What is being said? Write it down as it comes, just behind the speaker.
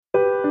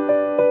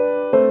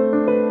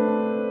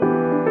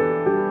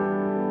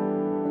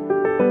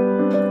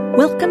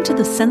Welcome to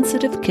the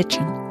Sensitive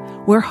Kitchen,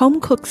 where home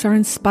cooks are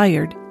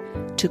inspired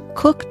to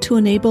cook to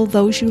enable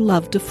those you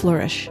love to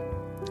flourish.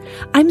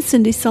 I'm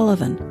Cindy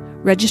Sullivan,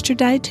 registered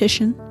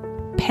dietitian,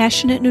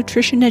 passionate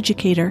nutrition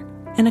educator,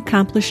 and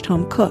accomplished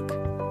home cook.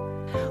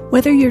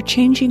 Whether you're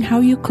changing how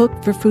you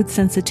cook for food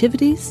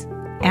sensitivities,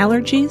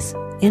 allergies,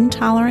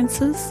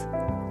 intolerances,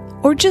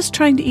 or just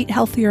trying to eat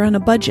healthier on a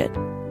budget,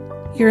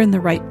 you're in the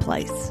right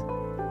place.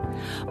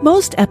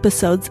 Most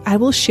episodes, I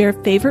will share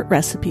favorite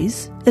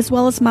recipes as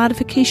well as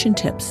modification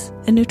tips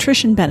and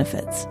nutrition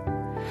benefits.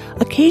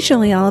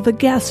 Occasionally, I'll have a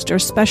guest or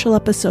special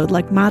episode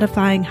like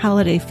modifying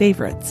holiday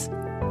favorites.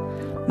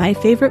 My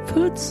favorite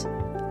foods?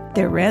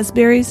 They're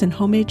raspberries and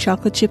homemade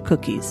chocolate chip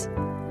cookies.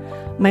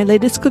 My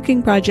latest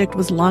cooking project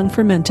was long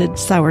fermented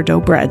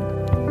sourdough bread.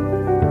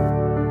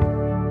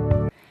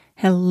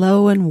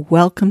 Hello and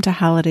welcome to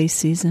holiday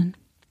season.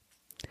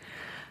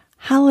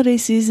 Holiday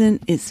season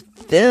is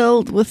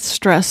filled with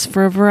stress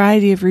for a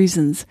variety of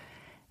reasons.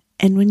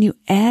 And when you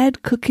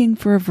add cooking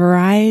for a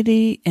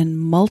variety and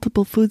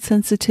multiple food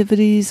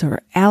sensitivities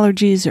or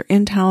allergies or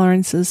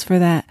intolerances for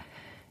that,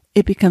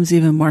 it becomes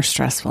even more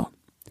stressful.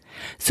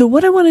 So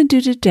what I want to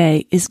do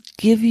today is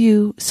give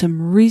you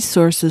some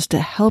resources to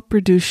help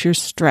reduce your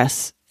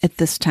stress at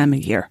this time of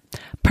year,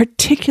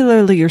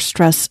 particularly your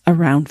stress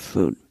around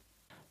food.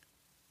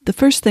 The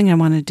first thing I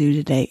want to do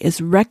today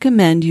is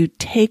recommend you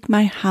take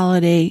my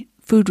holiday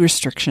food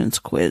restrictions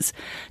quiz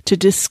to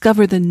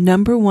discover the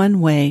number one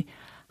way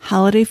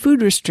holiday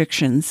food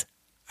restrictions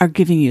are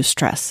giving you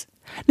stress.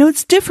 Now,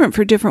 it's different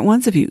for different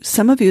ones of you.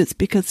 Some of you, it's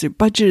because your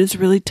budget is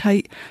really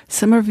tight.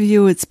 Some of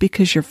you, it's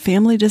because your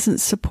family doesn't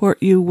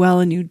support you well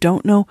and you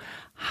don't know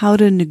how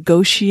to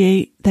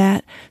negotiate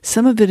that.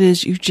 Some of it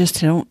is you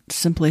just don't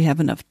simply have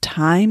enough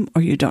time,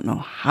 or you don't know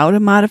how to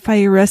modify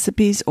your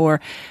recipes,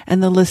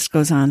 and the list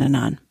goes on and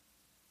on.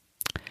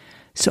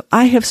 So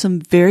I have some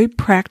very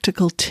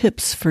practical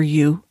tips for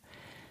you.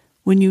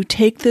 When you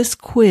take this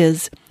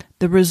quiz,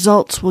 the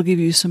results will give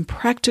you some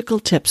practical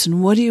tips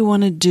and what do you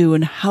want to do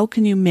and how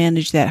can you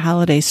manage that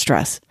holiday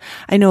stress.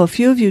 I know a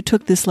few of you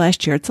took this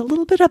last year. It's a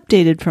little bit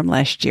updated from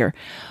last year,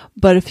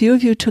 but a few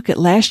of you took it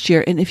last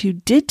year. And if you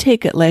did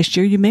take it last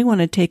year, you may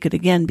want to take it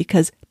again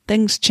because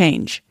things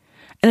change.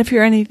 And if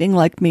you're anything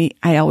like me,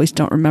 I always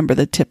don't remember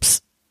the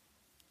tips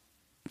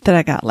that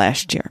I got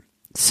last year.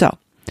 So,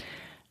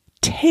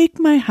 take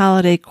my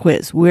holiday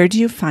quiz. Where do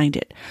you find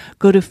it?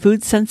 Go to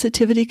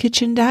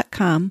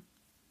foodsensitivityKitchen.com.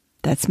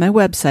 That's my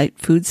website,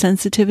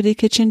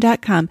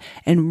 foodsensitivityKitchen.com.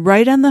 And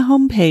right on the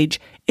homepage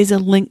is a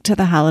link to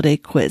the holiday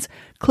quiz.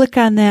 Click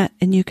on that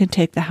and you can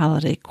take the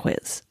holiday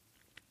quiz.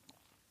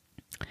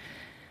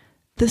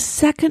 The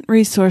second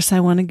resource I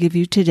want to give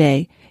you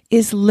today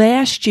is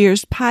last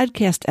year's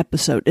podcast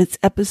episode. It's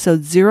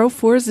episode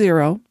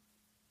 040.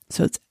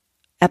 So it's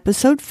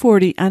episode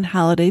 40 on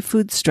holiday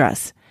food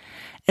stress.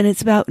 And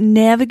it's about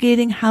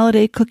navigating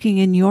holiday cooking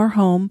in your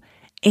home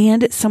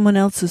and at someone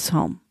else's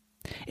home.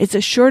 It's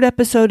a short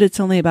episode. It's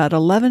only about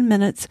 11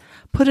 minutes.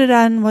 Put it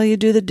on while you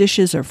do the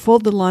dishes or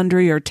fold the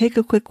laundry or take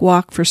a quick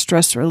walk for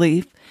stress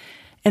relief.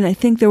 And I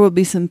think there will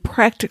be some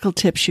practical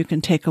tips you can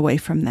take away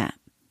from that.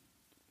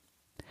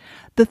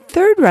 The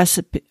third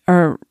recipe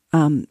or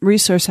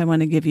resource I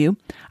want to give you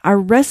are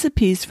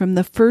recipes from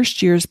the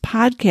first year's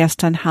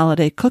podcast on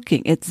holiday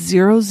cooking. It's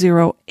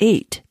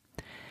 008.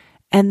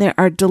 And there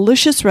are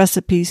delicious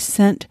recipes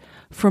sent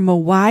from a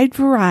wide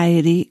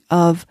variety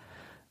of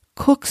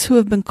cooks who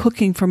have been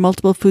cooking for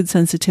multiple food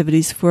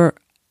sensitivities for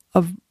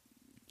a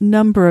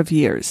number of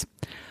years.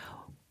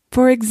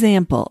 For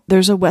example,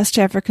 there's a West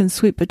African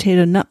sweet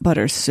potato nut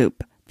butter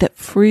soup that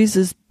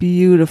freezes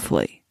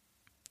beautifully.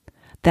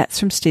 That's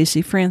from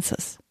Stacey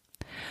Francis.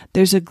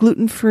 There's a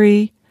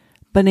gluten-free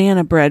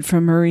banana bread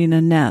from Marina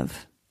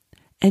Nev.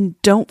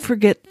 And don't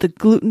forget the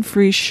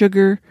gluten-free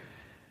sugar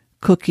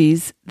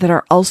cookies that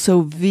are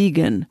also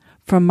vegan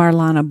from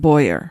Marlana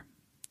Boyer.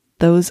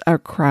 Those are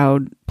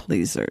crowd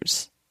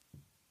pleasers.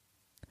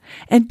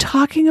 And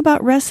talking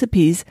about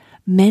recipes,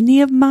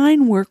 many of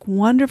mine work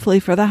wonderfully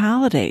for the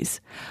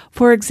holidays.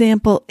 For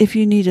example, if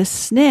you need a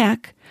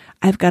snack,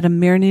 I've got a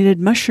marinated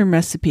mushroom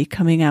recipe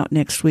coming out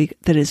next week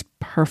that is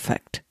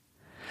perfect.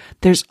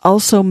 There's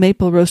also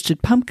maple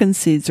roasted pumpkin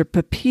seeds or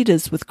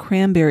pepitas with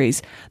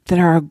cranberries that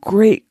are a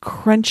great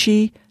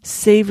crunchy,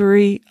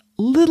 savory,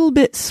 little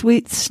bit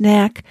sweet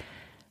snack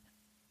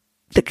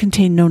that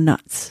contain no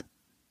nuts.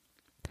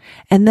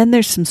 And then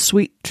there's some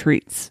sweet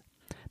treats.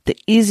 The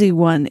easy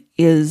one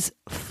is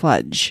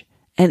fudge.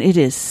 And it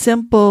is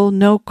simple,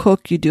 no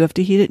cook. You do have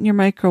to heat it in your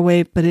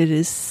microwave, but it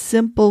is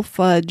simple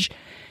fudge.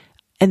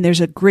 And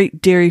there's a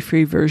great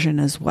dairy-free version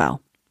as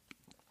well.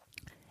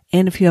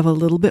 And if you have a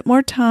little bit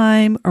more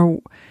time or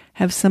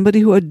have somebody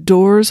who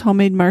adores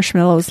homemade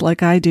marshmallows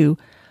like I do,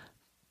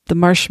 the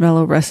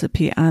marshmallow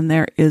recipe on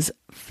there is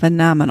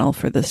phenomenal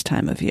for this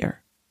time of year.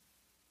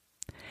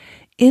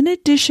 In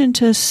addition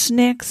to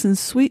snacks and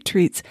sweet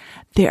treats,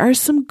 there are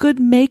some good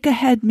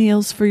make-ahead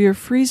meals for your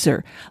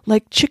freezer,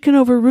 like chicken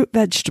over root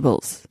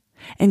vegetables.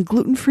 and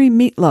gluten-free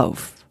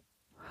meatloaf.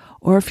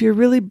 Or if you're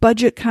really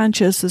budget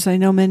conscious, as I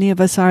know many of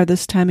us are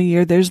this time of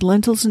year, there's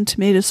lentils and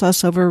tomato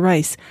sauce over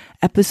rice,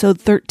 episode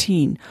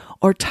 13,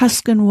 or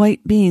Tuscan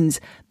white beans.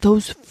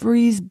 Those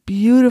freeze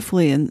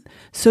beautifully, and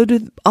so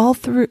do all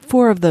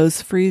four of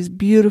those freeze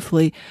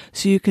beautifully,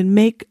 so you can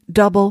make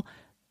double,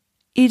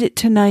 eat it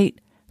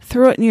tonight,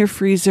 throw it in your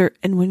freezer,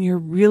 and when you're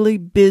really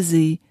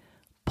busy,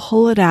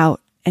 pull it out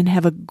and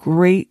have a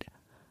great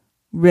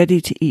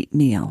ready-to-eat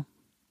meal.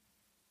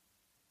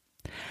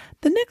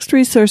 The next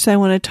resource I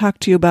want to talk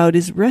to you about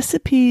is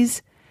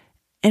recipes,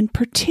 and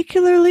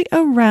particularly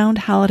around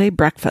holiday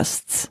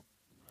breakfasts.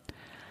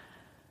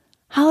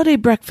 Holiday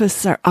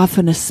breakfasts are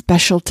often a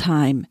special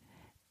time,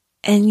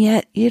 and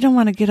yet you don't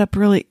want to get up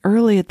really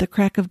early at the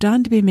crack of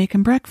dawn to be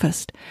making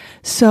breakfast.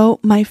 So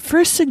my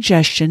first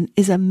suggestion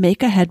is a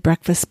make-ahead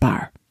breakfast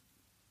bar.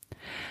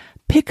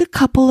 Pick a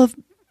couple of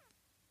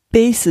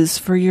bases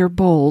for your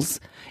bowls,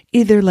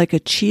 either like a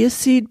chia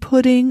seed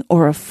pudding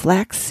or a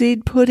flax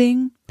seed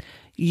pudding,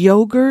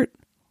 yogurt,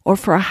 or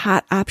for a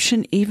hot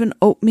option, even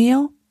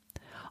oatmeal.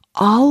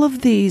 All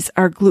of these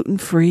are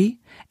gluten-free,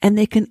 and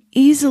they can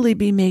easily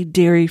be made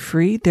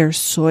dairy-free, they're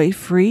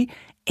soy-free,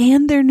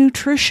 and they're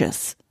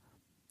nutritious.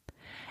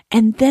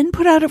 And then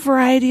put out a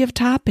variety of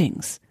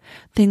toppings,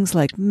 things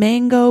like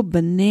mango,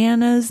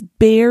 bananas,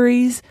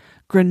 berries,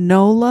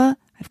 granola.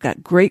 I've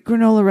got great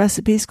granola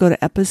recipes. Go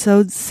to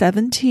episode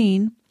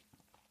 17.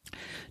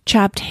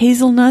 Chopped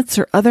hazelnuts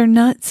or other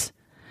nuts.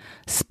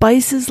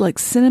 Spices like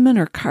cinnamon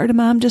or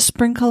cardamom to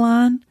sprinkle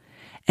on,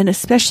 and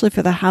especially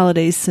for the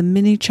holidays, some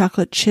mini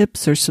chocolate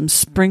chips or some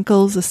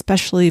sprinkles,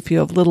 especially if you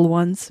have little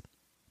ones.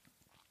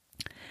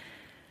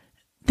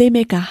 They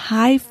make a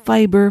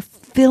high-fiber,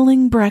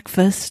 filling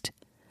breakfast,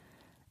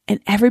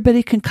 and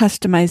everybody can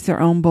customize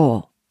their own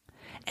bowl.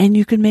 And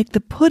you can make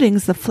the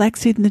puddings, the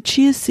flaxseed and the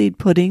chia seed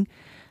pudding,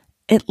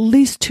 at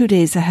least 2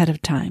 days ahead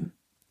of time.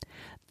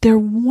 They're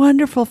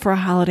wonderful for a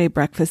holiday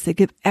breakfast. They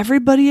give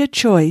everybody a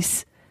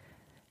choice,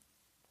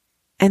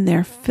 and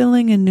they're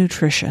filling and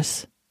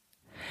nutritious.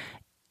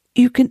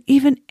 You can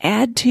even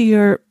add to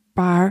your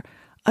bar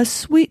a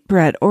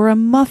sweetbread or a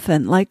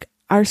muffin, like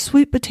our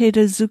sweet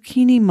potato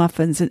zucchini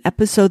muffins in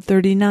episode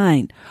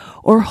 39,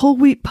 or whole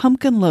wheat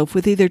pumpkin loaf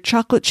with either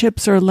chocolate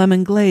chips or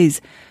lemon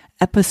glaze,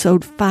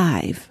 episode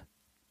 5.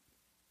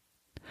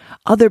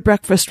 Other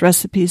breakfast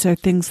recipes are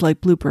things like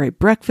blueberry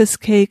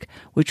breakfast cake,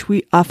 which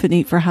we often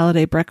eat for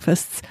holiday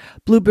breakfasts,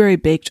 blueberry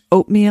baked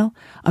oatmeal.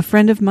 A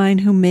friend of mine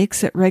who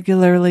makes it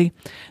regularly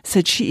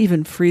said she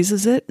even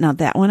freezes it. Now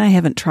that one I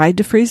haven't tried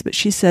to freeze, but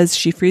she says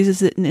she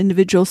freezes it in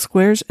individual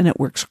squares and it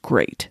works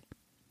great.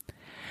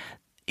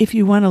 If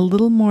you want a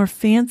little more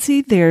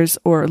fancy,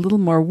 or a little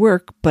more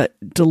work, but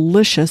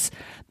delicious,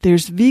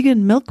 there's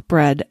vegan milk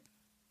bread,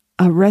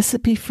 a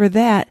recipe for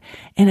that,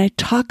 and I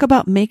talk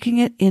about making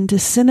it into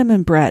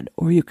cinnamon bread,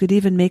 or you could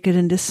even make it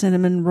into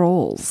cinnamon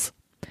rolls.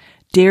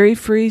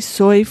 Dairy-free,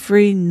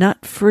 soy-free,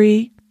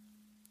 nut-free.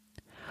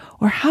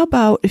 Or how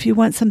about, if you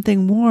want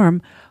something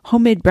warm,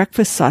 homemade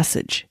breakfast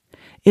sausage.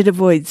 It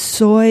avoids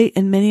soy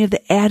and many of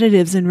the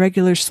additives in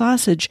regular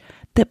sausage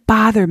that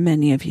bother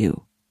many of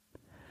you.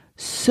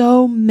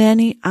 So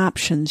many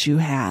options you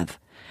have.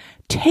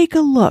 Take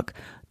a look.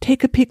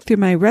 Take a peek through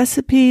my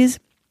recipes.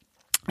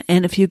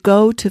 And if you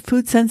go to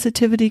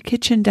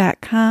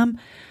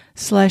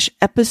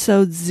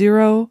foodsensitivityKitchen.com/episode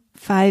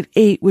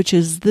 058, which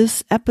is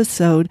this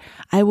episode,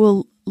 I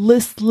will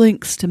list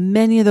links to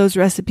many of those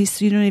recipes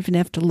so you don't even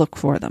have to look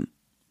for them.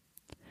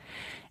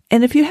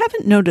 And if you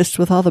haven't noticed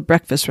with all the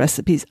breakfast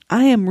recipes,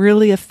 I am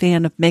really a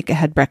fan of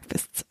make-ahead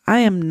breakfasts. I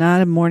am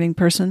not a morning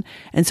person,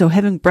 and so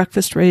having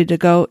breakfast ready to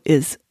go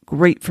is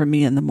great for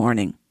me in the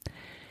morning.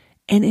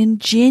 And in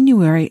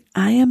January,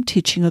 I am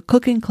teaching a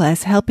cooking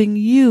class helping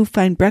you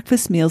find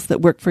breakfast meals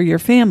that work for your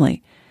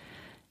family.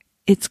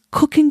 It's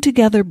Cooking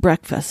Together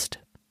Breakfast.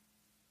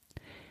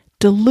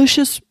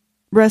 Delicious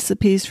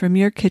recipes from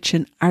your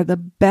kitchen are the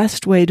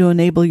best way to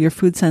enable your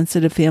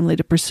food-sensitive family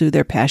to pursue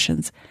their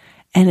passions,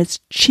 and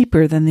it's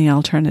cheaper than the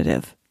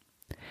alternative.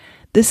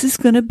 This is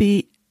going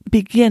to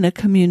begin a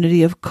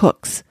community of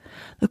cooks.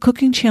 The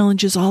Cooking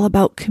Challenge is all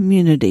about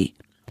community.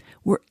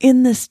 We're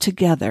in this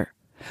together.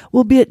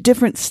 We'll be at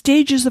different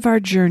stages of our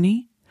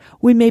journey.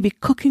 We may be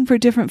cooking for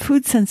different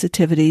food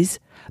sensitivities,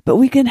 but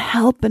we can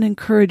help and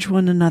encourage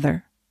one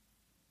another.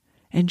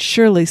 And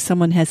surely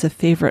someone has a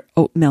favorite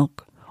oat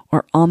milk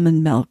or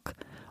almond milk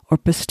or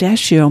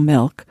pistachio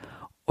milk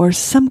or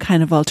some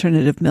kind of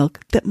alternative milk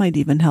that might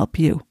even help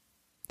you.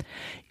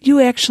 You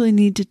actually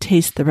need to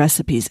taste the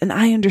recipes, and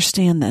I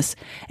understand this.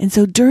 And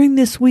so during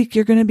this week,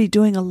 you're going to be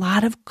doing a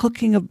lot of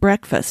cooking of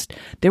breakfast.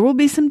 There will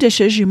be some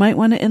dishes you might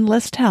want to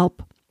enlist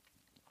help.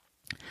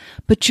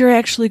 But you're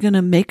actually going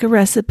to make a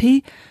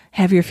recipe,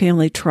 have your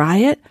family try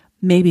it,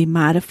 maybe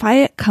modify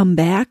it, come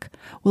back.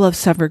 We'll have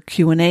several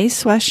Q&A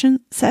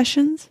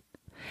sessions.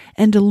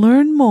 And to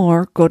learn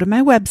more, go to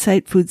my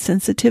website,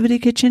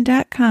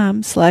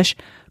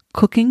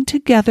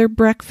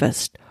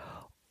 foodsensitivityKitchen.com/cookingtogetherbreakfast.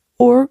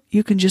 Or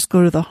you can just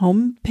go to the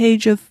home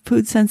page of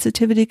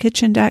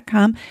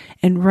foodsensitivityKitchen.com,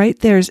 and right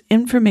there's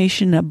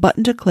information, a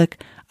button to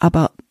click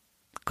about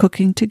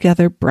cooking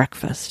together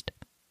breakfast.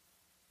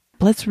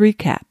 Let's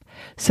recap.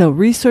 So,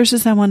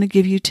 resources I want to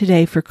give you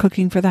today for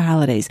cooking for the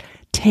holidays.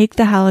 Take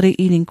the holiday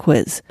eating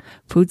quiz.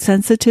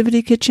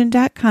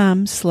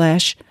 foodsensitivityKitchen.com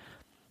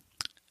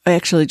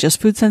actually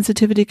just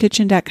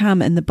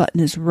foodsensitivityKitchen.com, and the button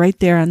is right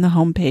there on the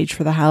home page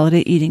for the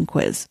holiday eating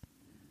quiz.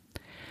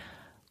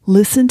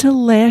 Listen to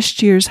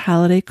last year's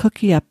holiday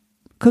cooking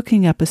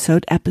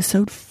episode,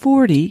 episode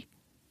 40.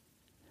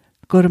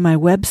 Go to my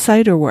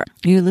website or where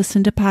you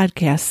listen to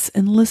podcasts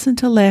and listen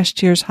to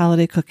last year's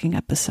holiday cooking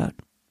episode.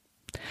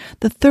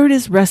 The third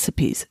is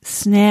recipes,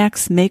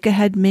 snacks,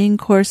 make-ahead main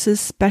courses,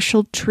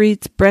 special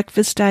treats,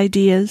 breakfast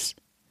ideas.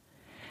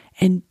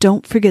 And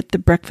don't forget the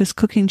breakfast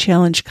cooking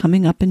challenge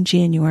coming up in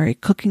January,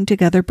 Cooking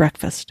Together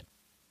Breakfast.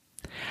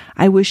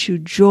 I wish you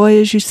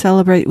joy as you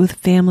celebrate with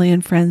family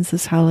and friends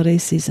this holiday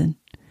season.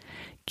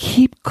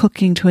 Keep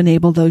cooking to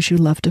enable those you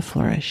love to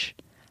flourish.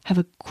 Have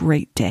a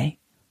great day.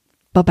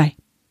 Bye-bye.